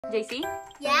JC?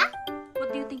 Yeah?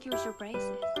 What do you think your surprise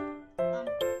is?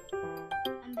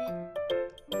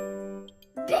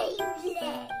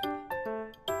 Beyblade.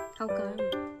 How come?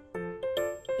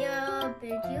 You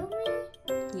video me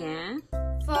Yeah?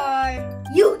 for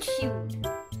YouTube.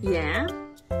 Yeah?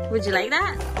 Would you like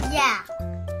that? Yeah.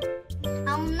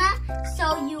 I'm gonna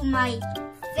show you my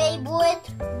favorite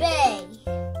bay,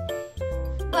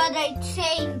 but I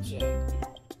changed it.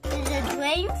 There's a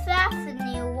drain fast and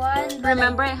new one. But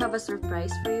Remember, I have a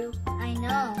surprise for you. I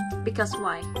know. Because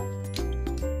why?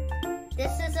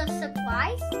 This is a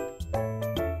surprise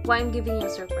Why I'm giving you a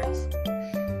surprise?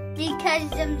 because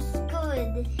I'm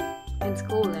good. In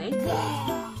school, eh?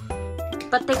 Yeah.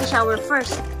 But take a shower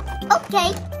first.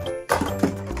 Okay.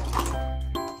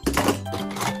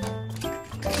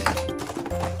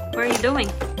 What are you doing?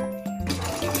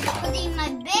 Putting my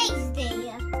base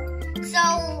there so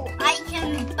I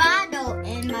can battle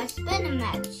in my spinner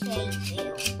match change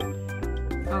you.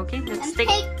 Okay, let's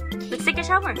And take a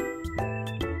shower.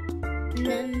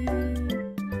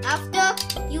 After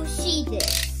you see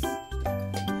this.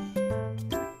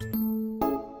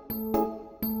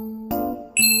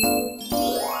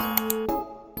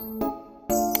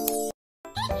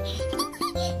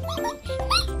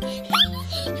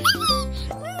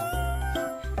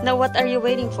 Now, what are you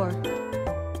waiting for?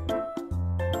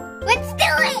 Let's do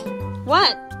it!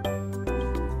 What?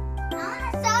 I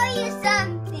want to show you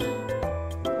something.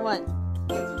 What?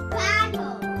 It's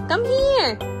battle. Come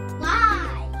here.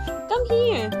 Why? Come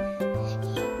here.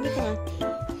 Dito nga.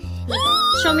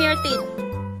 Show me your teeth.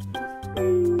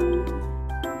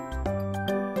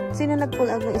 Sino nag-pull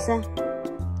out ng isa?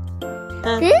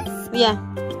 Huh? This? Yeah.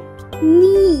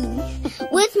 Me.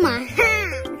 With my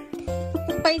hand.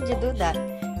 Why'd you do that?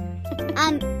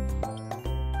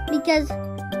 Because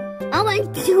I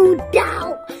want $2.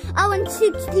 I want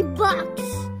 $60.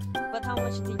 But how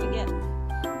much did you get?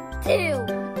 2.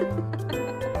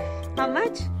 How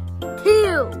much?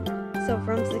 2. So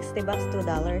from $60 to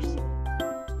 $2.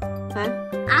 Huh?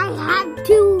 I have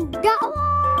 $2.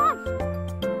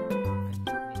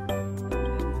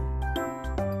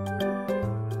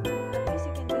 At least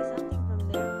you can buy something from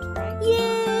there, right?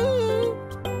 Yay!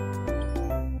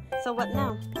 So what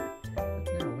now?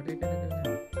 What are you gonna do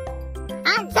now?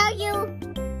 I'll tell you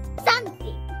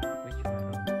something. Which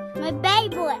one? My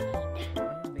Beyblade.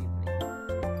 Ano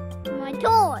Beyblade? My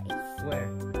toys. Where?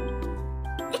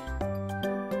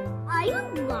 Are you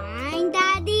blind,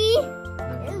 Daddy? No.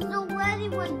 It's already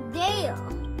right there.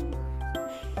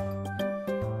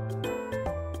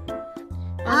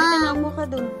 Ano mo ka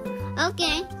dun?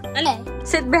 Okay.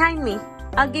 Sit behind me.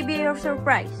 I'll give you your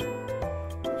surprise.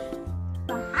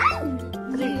 Behind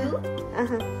you?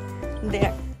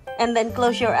 There. And then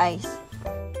close your eyes.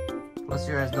 Close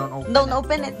your eyes, don't open Don't it.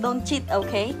 open it. Don't cheat,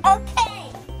 okay? Okay.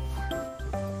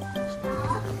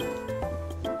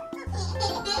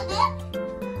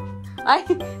 Ay,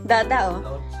 Dada, oh.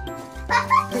 Don't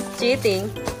cheat. He's cheating.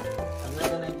 I'm not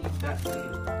gonna give that to you.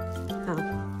 Huh.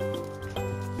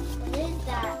 What is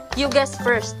that? You guess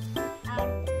first.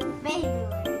 Beyblade.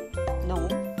 No.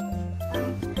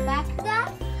 Back that?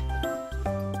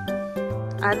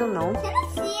 I don't know. Can I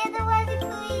see it already,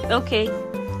 please? Okay.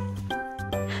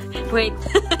 Wait.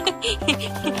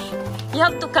 You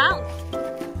have to count.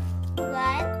 1,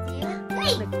 2, 3.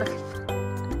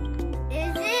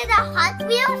 Is it a Hot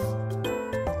Wheels?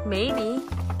 Maybe.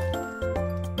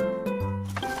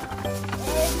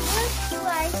 It looks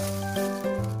like.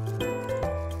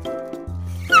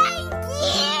 Thank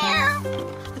you!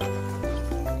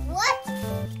 What?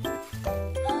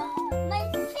 My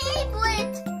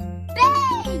favorite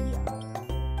bay!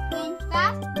 In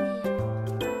fact,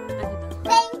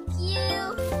 thank you!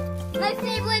 My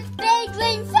favorite bay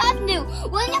drains avenue.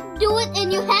 When you do it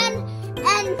in your hand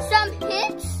and some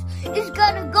hits, it's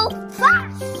gonna go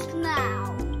fast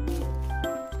now.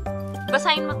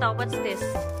 Basahin mo to. What's this?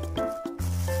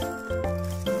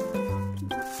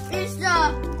 It's the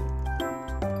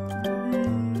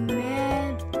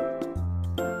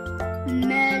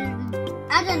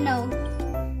I don't know.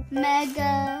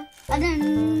 Mega. I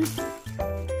don't.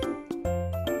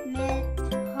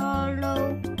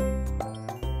 Hollow.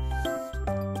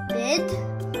 Bid.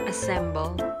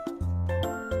 Assemble.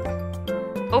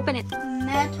 Open it.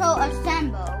 Metal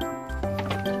assemble.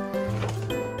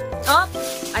 Oh!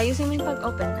 Ayusin mo yung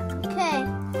pag-open. Ano? Okay.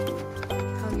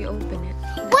 How you open it?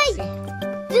 Let's Wait! see.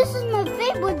 This is my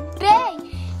favorite bay.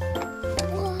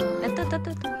 Ito.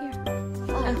 Here.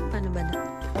 Paano ba na?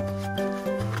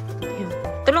 Here.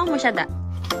 Tulungan mo siya, Da.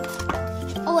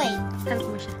 Oh, wait. Help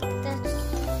mo siya. That's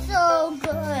so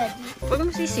good. Huwag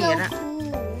mo So sisira. cool.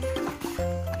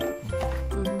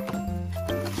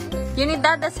 You need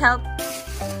Dada's help. Wait.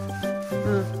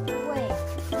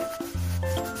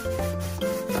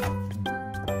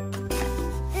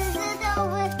 Is it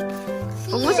over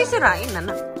Huwag mo here? sisirain,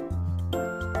 anak.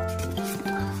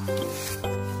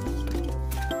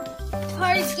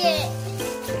 Target.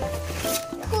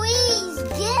 Please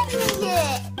give me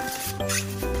it.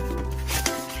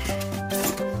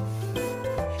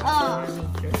 Oh.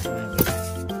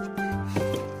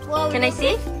 Well, Can I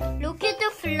see? look at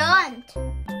the front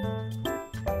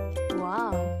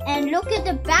Wow. and look at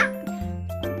the back.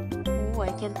 Oh,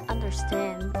 I can't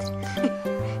understand.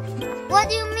 What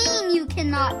do you mean you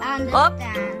cannot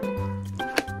understand?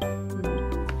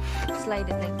 Slide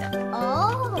it like that.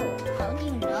 Oh, how do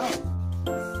you know?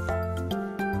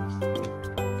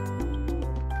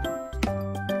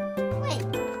 Wait.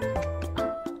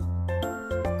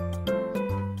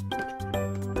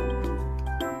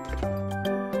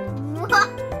 What?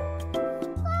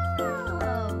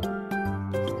 Oh.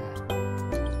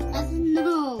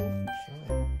 No.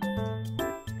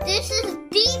 This is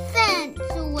defense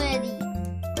already.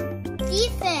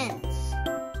 Defense.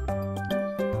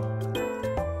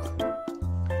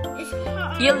 It's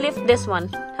hard. You lift this one.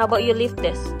 How about you lift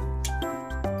this?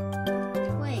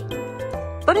 Wait.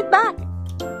 Put it back.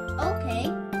 Okay.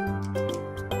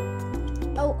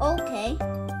 Oh, okay.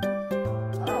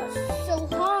 Oh, it's so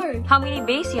hard. How many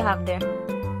base you have there?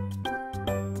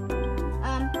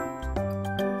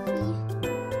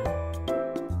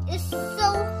 It's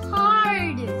so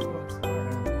hard.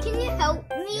 Can you help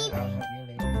me?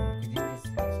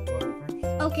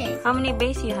 Okay. How many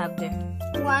base you have there?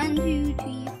 1, 2,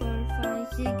 3, 4, 5,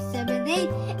 6, 7, 8.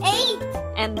 8!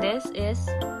 And this is...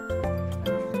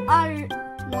 Are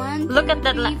 1, Look 2, at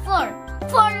that 3, 4.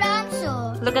 4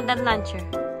 launcher. Look at that launcher.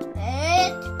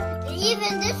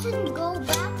 Even this can go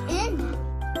back in.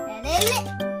 And then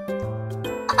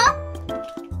up.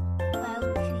 Well,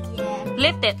 yeah.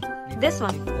 Lift it. This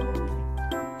one.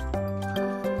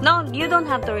 No, you don't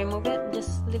have to remove it.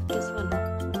 Just lift this one.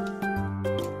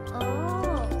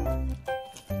 Oh.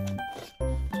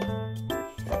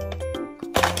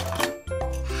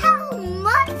 How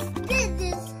much did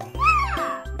this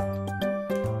have?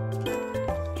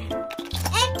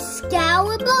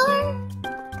 Excalibur?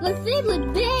 My favorite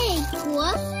big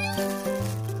pluses?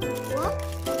 What?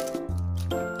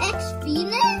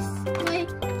 X-Venus? My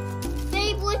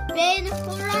favorite band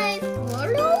for life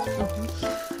world?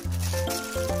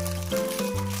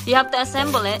 You have to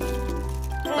assemble it.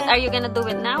 But are you gonna do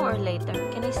it now or later?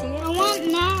 Can I see I it?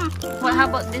 want now. Well, how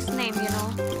about this name, you know?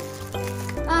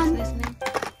 This name?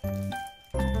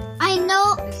 I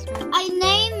know. This one? I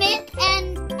name it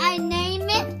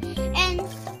and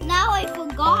now I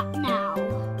forgot now.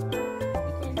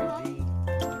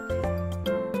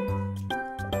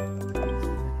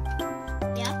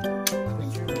 Yeah.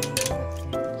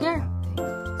 Here.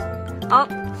 Oh.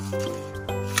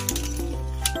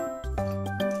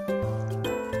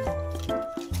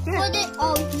 Put it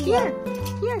all here.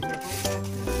 Here.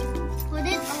 Put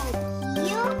it all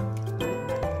here.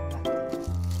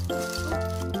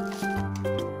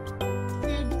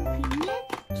 Then pin it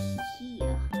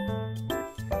here.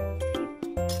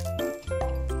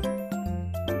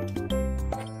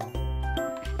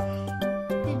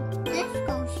 Then this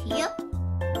goes here.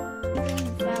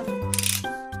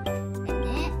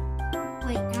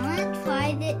 Wait, I'm gonna try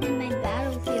it in my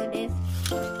battlefield if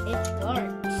it works. I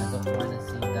don't want to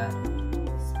see that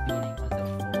spinning on the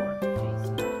floor,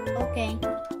 Jason. Okay.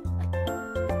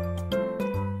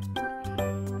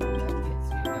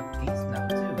 So you got these now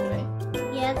too, right?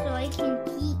 Yeah, so I can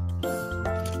keep.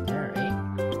 There, eh?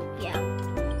 Yeah.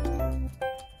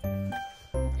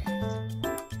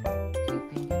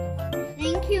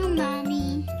 Thank you, Mommy. Thank you,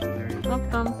 Mommy. Very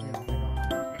Welcome. expensive, you know how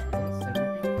much that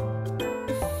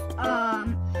is,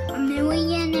 everything. $1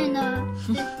 million and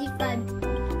 55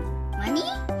 money?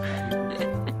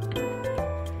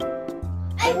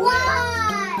 I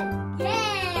won!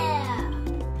 Yeah!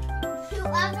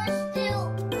 Whoever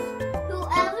spins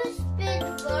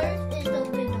first is the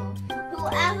winner.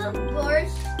 Whoever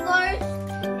bursts first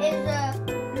is a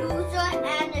loser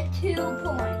and a 2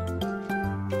 point.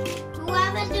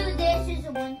 Whoever do this is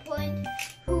a 1 point.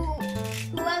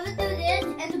 Whoever do this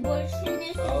and the bursting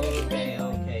is a 3 Okay,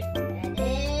 point.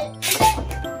 okay.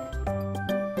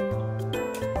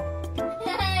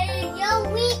 And hey, you're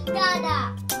weak, Dada.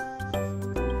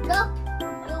 Look,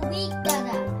 you're weak,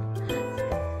 Dada.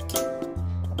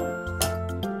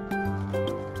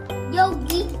 You're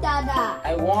weak, Dada.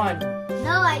 I won.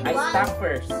 No, I I won. stuck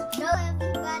first. No,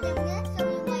 everybody, I'm gonna show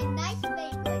you my nice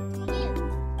Beyblade to you.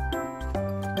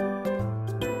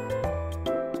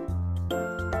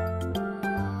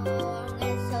 Oh, I'm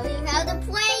gonna show you how to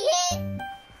play it.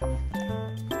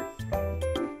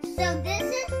 So this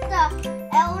is the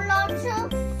L launcher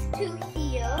to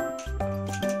here.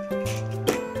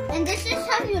 And this is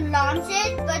how you launch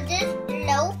it, but this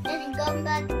float and come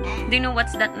back and Do you know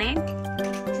what's that name?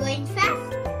 join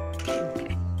fast. Okay.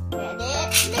 Get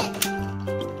it lit.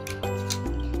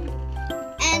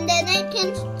 And then I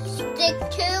can stick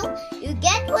to, you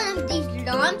get one of these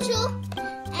launcher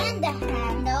and the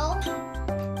handle.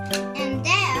 And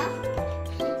there,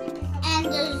 and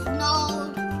there's no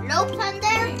rope on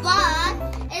there, but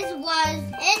it was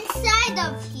inside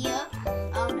of here.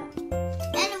 Oh no.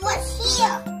 And it was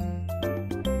here.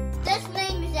 This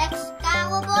name is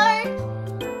Excalibur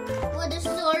with a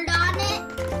sword on it.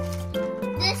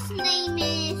 This name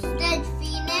is Dead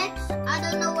Phoenix. I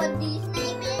don't know what these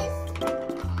name is.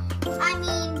 I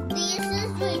mean, this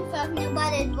is doing something,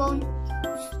 but it won't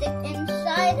stick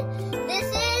inside. This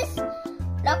is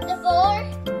Lock the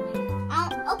 4.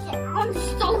 Okay, I'll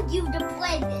show you to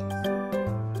play this.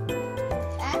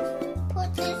 Let's put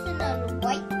this in a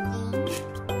white thing.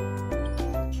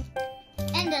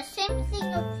 And the same thing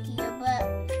up here, but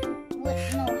with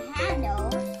no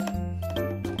handles.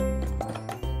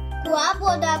 Grab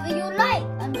whatever you like.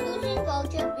 I'm choosing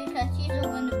Vulture because she's the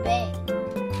one to bag.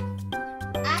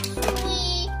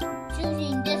 Actually,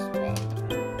 choosing this way.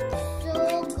 So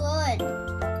good.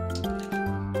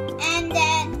 And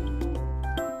then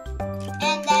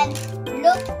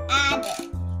look at it.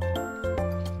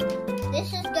 This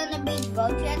is gonna be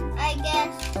Vulture, I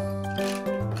guess.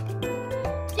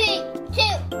 3, 2,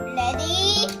 ready,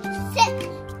 set.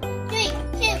 3,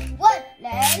 2, 1,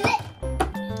 let it lit.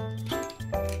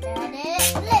 Let it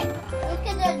lit. Look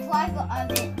at the driver of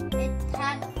it. It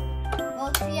has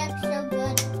Vulture so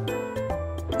good.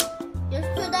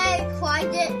 Yesterday I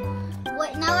tried it.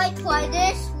 Wait, now I try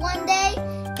this. One day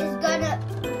it's gonna.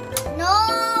 No,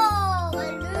 I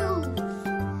lose.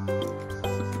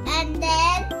 And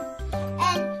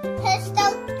test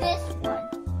out this one.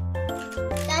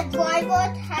 That driver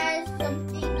has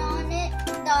something on it,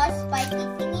 the spiky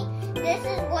thingy. This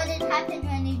is what it happens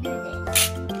when you do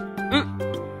this.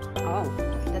 Oh,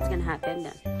 that's gonna happen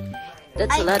then.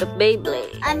 That's a lot of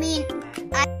Beyblades. I mean,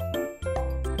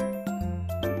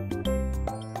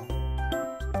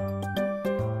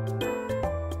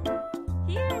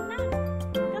 Here, Nat.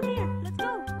 Come here. Let's go.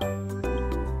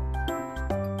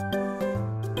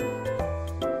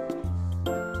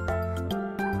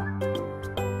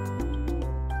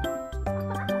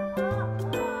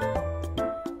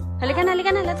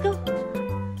 Halika na. Let's go.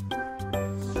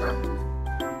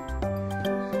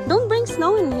 Don't bring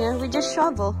snow in here. We just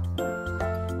shovel.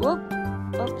 Whoop.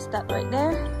 Stop right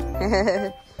there.